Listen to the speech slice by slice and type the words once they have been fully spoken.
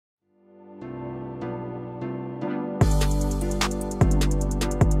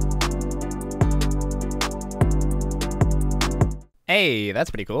Hey, that's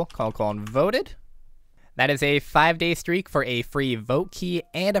pretty cool. Colon voted. That is a 5-day streak for a free vote key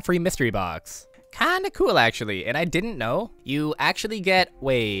and a free mystery box. Kinda cool, actually, and I didn't know. You actually get...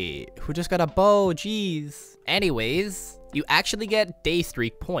 Wait, who just got a bow? Jeez. Anyways, you actually get day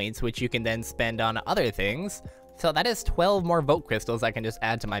streak points, which you can then spend on other things. So that is 12 more vote crystals I can just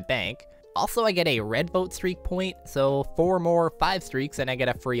add to my bank. Also, I get a red vote streak point, so 4 more 5 streaks, and I get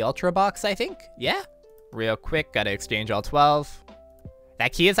a free ultra box, I think? Yeah? Real quick, gotta exchange all 12.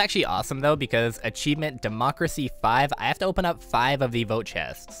 That key is actually awesome, though, because achievement Democracy 5, I have to open up 5 of the vote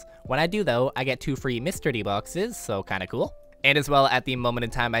chests. When I do, though, I get 2 free mystery boxes, so kinda cool. And as well, at the moment in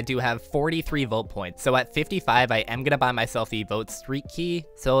time, I do have 43 vote points. So at 55, I am gonna buy myself the vote streak key,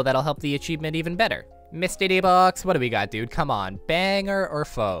 so that'll help the achievement even better. Mystery box, what do we got, dude? Come on, banger or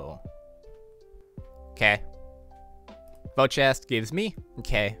foe? Okay. Vote chest gives me.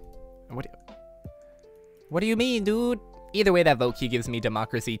 Okay. What do you mean, dude? Either way, that vote key gives me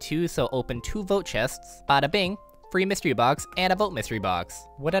Democracy 2, so open 2 vote chests. Bada bing. Free mystery box and a vote mystery box.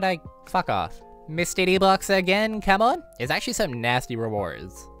 What did I... Fuck off. Mystery box again, come on. It's actually some nasty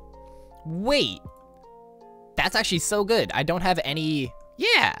rewards. Wait. That's actually so good. I don't have any...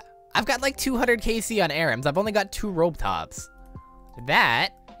 Yeah. I've got like 200 KC on ARAMs. I've only got 2 robe tops.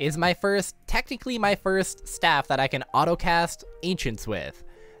 That is my first, technically my first staff that I can autocast Ancients with.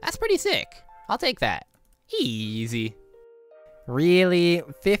 That's pretty sick. I'll take that. Easy. Really?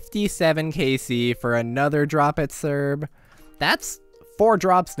 57 KC for another drop at Serb? That's 4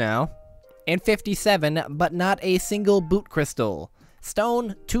 drops now. And 57, but not a single boot crystal.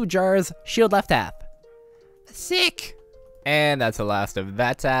 Stone, 2 jars, shield left half. Sick! And that's the last of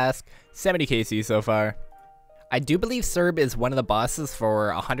that task. 70 KC so far. I do believe Serb is one of the bosses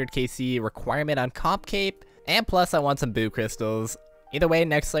for 100 KC requirement on Comp Cape. And plus I want some boot crystals. Either way,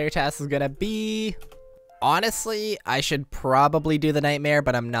 next Slayer task is gonna be... Honestly, I should probably do the Nightmare,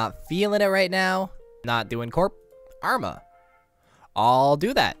 but I'm not feeling it right now. Not doing Corp. Arma. I'll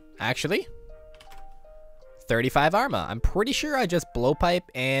do that, actually. 35 Arma. I'm pretty sure I just Blowpipe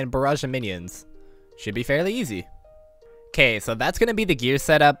and Barrage the minions. Should be fairly easy. Okay, so that's gonna be the gear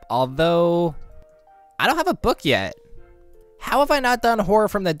setup, although... I don't have a book yet. How have I not done Horror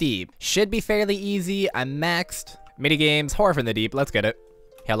from the Deep? Should be fairly easy. I'm maxed. Minigames, Horror from the Deep. Let's get it.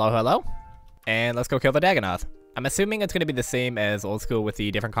 Hello, hello. And let's go kill the Dagonoth. I'm assuming it's going to be the same as Old School with the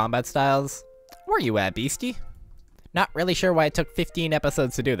different combat styles. Where you at, beastie? Not really sure why it took 15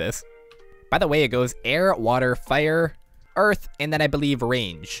 episodes to do this. By the way, it goes air, water, fire, earth, and then I believe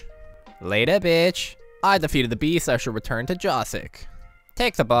range. Later, bitch. I defeated the beast. I shall return to Jossic.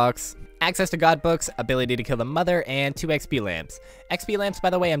 Take the box. Access to God books, ability to kill the mother, and 2 XP lamps. XP lamps, by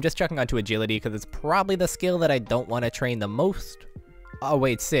the way, I'm just chucking onto agility because it's probably the skill that I don't want to train the most. Oh,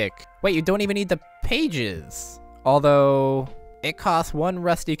 wait, sick. Wait, you don't even need the pages. Although, it costs 1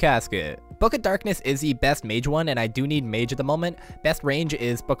 rusty casket. Book of Darkness is the best mage one, and I do need mage at the moment. Best range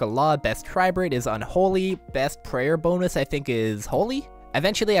is Book of Law, best Tribrid is Unholy, best prayer bonus I think is Holy.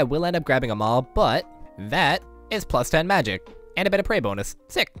 Eventually I will end up grabbing them all, but that is plus 10 magic. And a bit of pray bonus.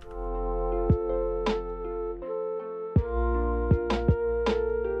 Sick.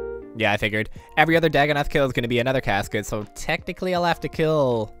 Yeah, I figured. Every other Dagonoth kill is going to be another casket, so technically I'll have to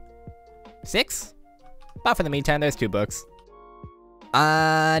kill 6? But for the meantime, there's 2 books.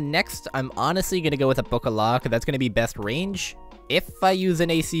 Next, I'm honestly going to go with a Book of Law, because that's going to be best range. If I use an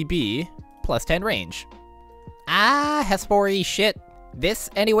ACB, plus 10 range. Hespori, shit. This,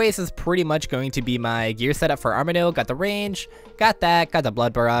 anyways, is pretty much going to be my gear setup for Armadillo. Got the range, got that, got the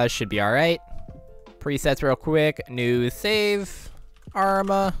Blood Barrage, should be alright. Presets real quick, new save,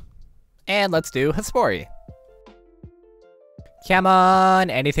 Arma. And let's do Hespori. Come on,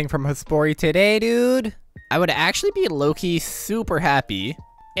 anything from Hespori today, dude? I would actually be low-key super happy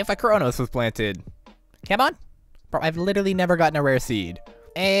if a Chronos was planted. Come on. Bro, I've literally never gotten a rare seed.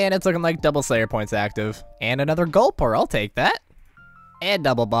 And it's looking like double Slayer points active. And another Gulper, I'll take that. And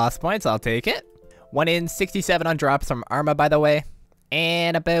double boss points, I'll take it. 1 in 67 on drops from Arma, by the way.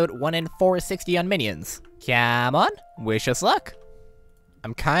 And about 1 in 460 on minions. Come on, wish us luck.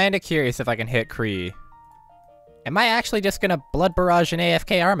 I'm kinda curious if I can hit Kree. Am I actually just gonna Blood Barrage and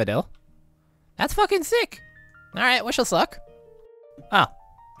AFK Armadillo? That's fucking sick. Alright, wish us luck. Oh.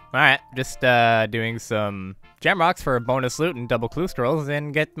 Alright, just doing some gem rocks for bonus loot and double clue scrolls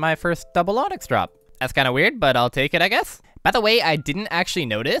and get my first double Onyx drop. That's kinda weird, but I'll take it, I guess. By the way, I didn't actually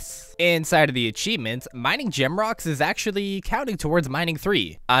notice, inside of the achievements, mining gem rocks is actually counting towards mining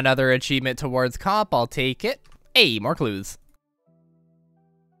 3. Another achievement towards comp, I'll take it. Hey, more clues.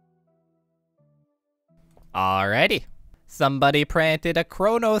 Alrighty. Somebody planted a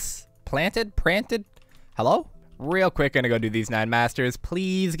Chronos. Planted? Hello? Real quick, gonna go do these 9 masters.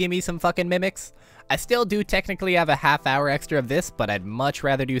 Please give me some fucking mimics. I still do technically have a half hour extra of this, but I'd much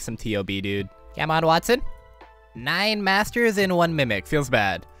rather do some TOB, dude. Come on, Watson. 9 masters in 1 mimic. Feels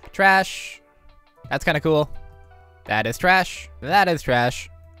bad. Trash. That's kind of cool. That is trash. That is trash.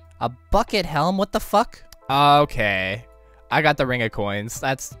 A bucket helm? What the fuck? Okay. I got the ring of coins.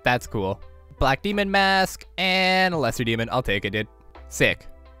 That's cool. Black demon mask and a lesser demon. I'll take it, dude. Sick.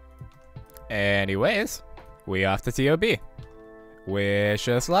 Anyways, we off to TOB. Wish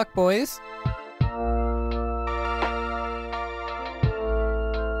us luck, boys.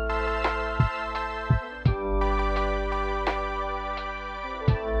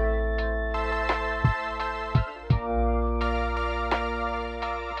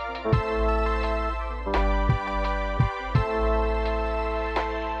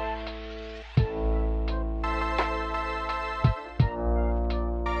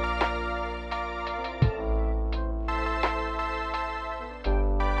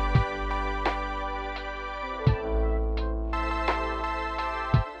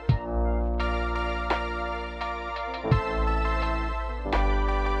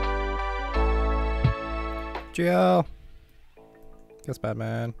 Geo. That's bad,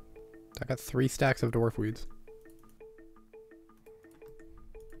 man. I got 3 stacks of dwarf weeds.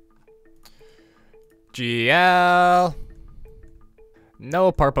 GL.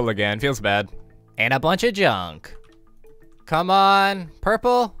 No purple again. Feels bad. And a bunch of junk. Come on.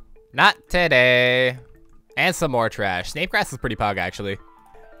 Purple? Not today. And some more trash. Snapegrass is pretty pog, actually.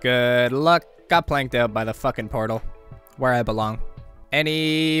 Good luck. Got planked out by the fucking portal. Where I belong.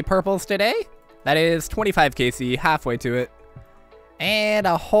 Any purples today? That is 25 KC, halfway to it. And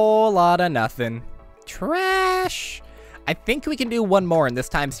a whole lot of nothing. Trash. I think we can do 1 more in this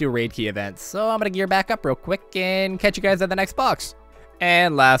times 2 raid key events. So I'm gonna gear back up real quick and catch you guys at the next box.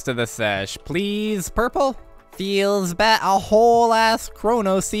 And last of the sesh, please, purple. Feels bad. A whole ass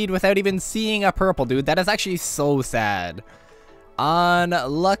chrono seed without even seeing a purple, dude. That is actually so sad.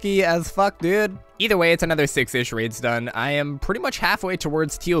 Unlucky as fuck, dude. Either way, it's another 6-ish raids done. I am pretty much halfway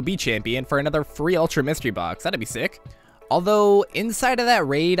towards TOB champion for another free ultra mystery box. That'd be sick. Although, inside of that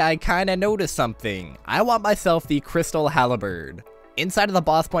raid, I kind of noticed something. I want myself the crystal halberd. Inside of the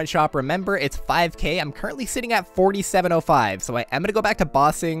boss point shop, remember, it's 5k. I'm currently sitting at 4705, so I am going to go back to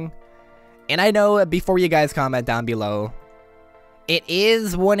bossing. And I know, before you guys comment down below, it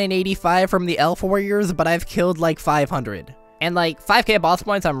is 1 in 85 from the elf warriors, but I've killed like 500. And like 5k boss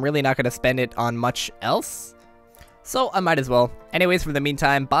points, I'm really not going to spend it on much else. So I might as well. Anyways, for the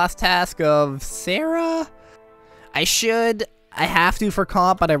meantime, boss task of Sarah. I have to for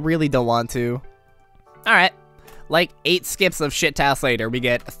comp, but I really don't want to. Alright. Like 8 skips of shit tasks later, we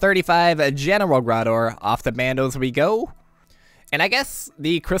get 35 General Grador. Off to Bandos we go. And I guess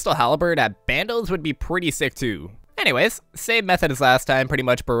the Crystal Halberd at Bandos would be pretty sick too. Anyways, same method as last time. Pretty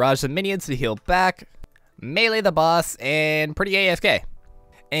much barrage the minions to heal back. Melee the boss, and pretty AFK.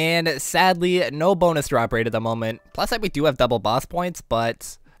 And sadly, no bonus drop rate at the moment. Plus, we do have double boss points,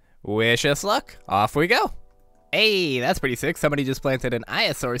 but wish us luck. Off we go. Hey, that's pretty sick. Somebody just planted an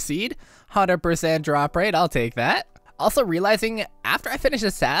Isosaur seed. 100% drop rate, I'll take that. Also realizing, after I finish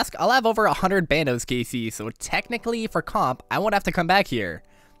this task, I'll have over 100 Bandos KC, so technically for comp, I won't have to come back here.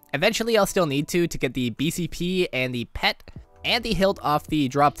 Eventually, I'll still need to get the BCP and the pet and the hilt off the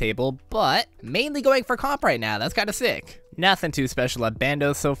drop table, but mainly going for comp right now. That's kind of sick. Nothing too special at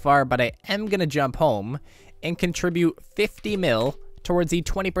Bandos so far, but I am going to jump home and contribute 50 mil towards the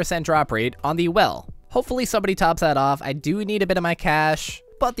 20% drop rate on the well. Hopefully somebody tops that off. I do need a bit of my cash,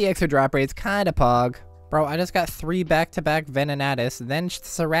 but the extra drop rate's kind of pog. Bro, I just got 3 back-to-back Venenatus, then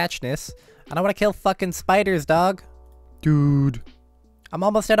Sirachnus. I don't want to kill fucking spiders, dog. Dude. I'm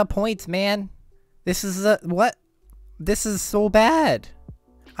almost out of points, man. This is what? This is so bad.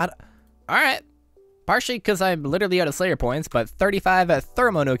 Alright. Partially because I'm literally out of Slayer points, but 35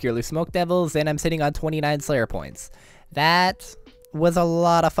 Thermonuclear Smoke Devils, and I'm sitting on 29 Slayer points. That was a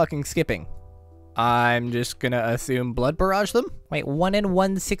lot of fucking skipping. I'm just gonna assume Blood Barrage them? Wait, 1 in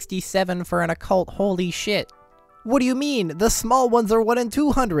 167 for an occult, holy shit. What do you mean? The small ones are 1 in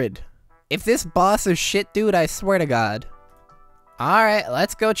 200. If this boss is shit, dude, I swear to God. Alright,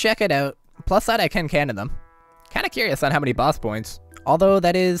 let's go check it out. Plus side, I can cannon them. Kinda curious on how many boss points. Although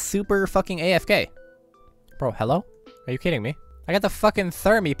that is super fucking AFK. Bro, hello? Are you kidding me? I got the fucking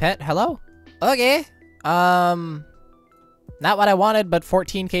Thermi pet, hello? Okay. Not what I wanted, but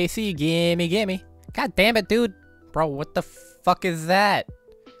 14 KC, gimme. God damn it, dude. Bro, what the fuck is that?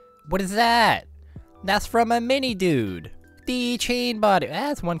 What is that? That's from a mini dude. The chain body.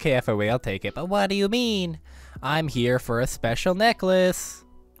 That's 1k FOA, I'll take it. But what do you mean? I'm here for a special necklace.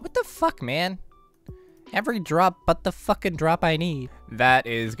 What the fuck, man? Every drop but the fucking drop I need. That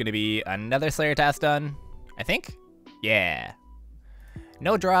is gonna be another Slayer task done, I think? Yeah.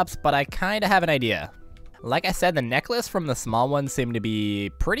 No drops, but I kinda have an idea. Like I said, the necklace from the small ones seem to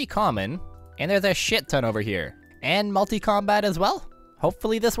be pretty common, and there's a shit ton over here. And multi-combat as well.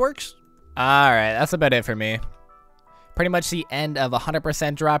 Hopefully this works. Alright, that's about it for me. Pretty much the end of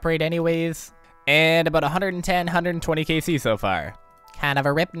 100% drop rate anyways, and about 110, 120 KC so far. Kind of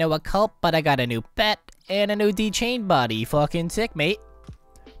a rip, no occult, but I got a new pet and a new D-chain body. Fucking sick, mate.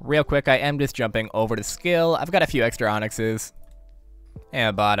 Real quick, I am just jumping over to skill. I've got a few extra onyxes.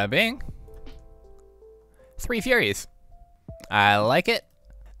 And bada bing. 3 Furies. I like it.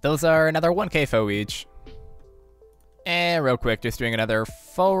 Those are another 1k foe each. And real quick, just doing another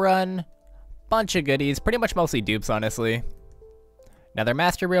foe run. Bunch of goodies, pretty much mostly dupes, honestly. Another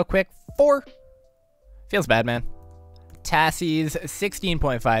master real quick, 4. Feels bad, man. Tassies,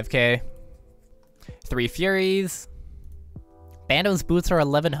 16.5k. 3 Furies. Bando's boots are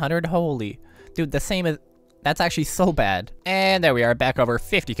 1100, holy. Dude, the same as, that's actually so bad. And there we are, back over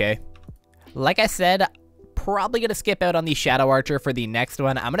 50k. Like I said, probably gonna skip out on the Shadow Archer for the next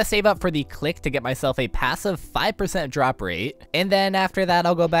one. I'm gonna save up for the Click to get myself a passive 5% drop rate. And then after that,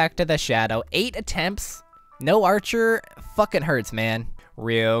 I'll go back to the Shadow. 8 attempts, no Archer, fucking hurts, man.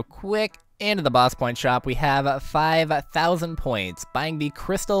 Real quick, into the boss point shop, we have 5,000 points. Buying the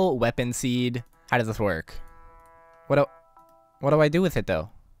Crystal Weapon Seed. How does this work? What do I do with it, though?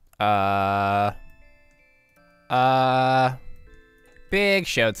 Big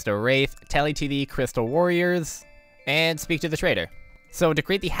shouts to Wraith, tally to the Crystal Warriors, and speak to the trader. So to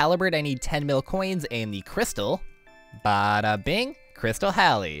create the Halberd, I need 10 mil coins and the Crystal. Bada bing, Crystal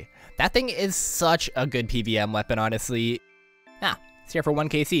Halley. That thing is such a good PVM weapon, honestly. Ah, it's here for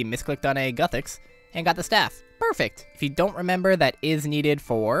 1kc, misclicked on a Guthix, and got the staff. Perfect. If you don't remember, that is needed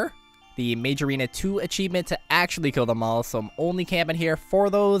for the Mage Arena 2 achievement to actually kill them all, so I'm only camping here for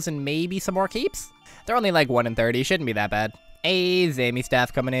those and maybe some more keeps. They're only like 1 in 30, shouldn't be that bad. A Zami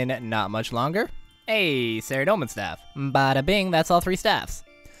staff coming in not much longer. A Saradomin staff. Bada bing, that's all 3 staffs.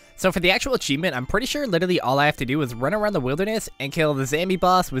 So for the actual achievement, I'm pretty sure literally all I have to do is run around the wilderness and kill the Zami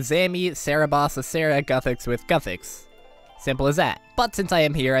boss with Zami, Sarah boss with Sarah, Guthix with Guthix. Simple as that. But since I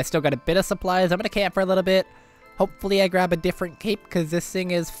am here, I still got a bit of supplies. I'm gonna camp for a little bit. Hopefully I grab a different cape because this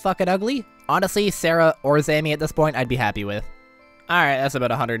thing is fucking ugly. Honestly, Sarah or Zami at this point, I'd be happy with. Alright, that's about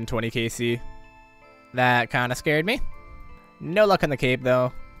 120 KC. That kind of scared me. No luck on the cape,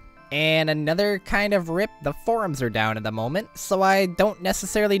 though. And another kind of rip, the forums are down at the moment, so I don't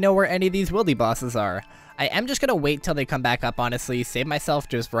necessarily know where any of these wildy bosses are. I am just gonna wait till they come back up, honestly, save myself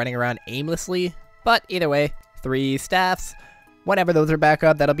just running around aimlessly. But either way, 3 staffs. Whenever those are back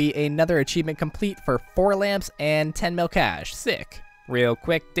up, that'll be another achievement complete for 4 lamps and 10 mil cash. Sick. Real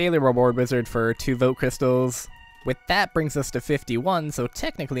quick, daily reward wizard for 2 vote crystals. With that brings us to 51, so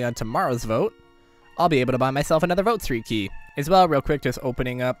technically on tomorrow's vote, I'll be able to buy myself another vote streak key. As well, real quick, just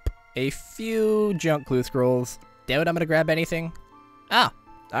opening up a few junk clue scrolls. Doubt I'm gonna grab anything. Ah,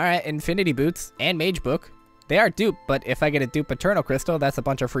 alright, Infinity Boots and Mage Book. They are dupe, but if I get a dupe Eternal Crystal, that's a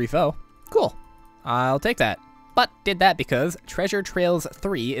bunch of free foe. Cool. I'll take that. But did that because Treasure Trails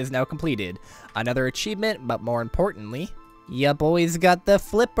 3 is now completed. Another achievement, but more importantly, ya boys got the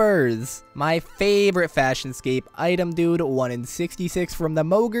flippers. My favorite Fashionscape item, dude. 1 in 66 from the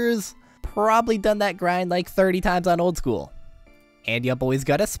Mogers. Probably done that grind like 30 times on Old School. And ya boys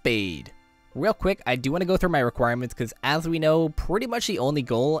got a spade. Real quick, I do want to go through my requirements because as we know, pretty much the only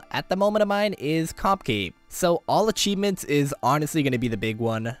goal at the moment of mine is Comp Cape. So all achievements is honestly going to be the big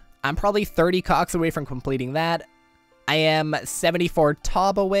one. I'm probably 30 cocks away from completing that. I am 74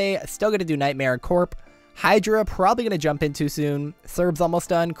 Tob away, still going to do Nightmare and Corp. Hydra probably going to jump into soon. Serb's almost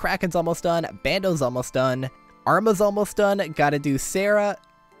done, Kraken's almost done, Bando's almost done, Arma's almost done, gotta do Sarah,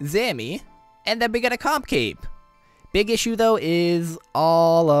 Zami, and then we got a Comp Cape. Big issue though is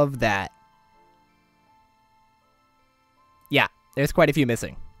all of that. Yeah, there's quite a few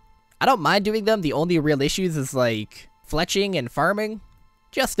missing. I don't mind doing them, the only real issues is like fletching and farming.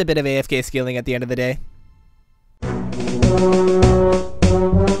 Just a bit of AFK skilling at the end of the day.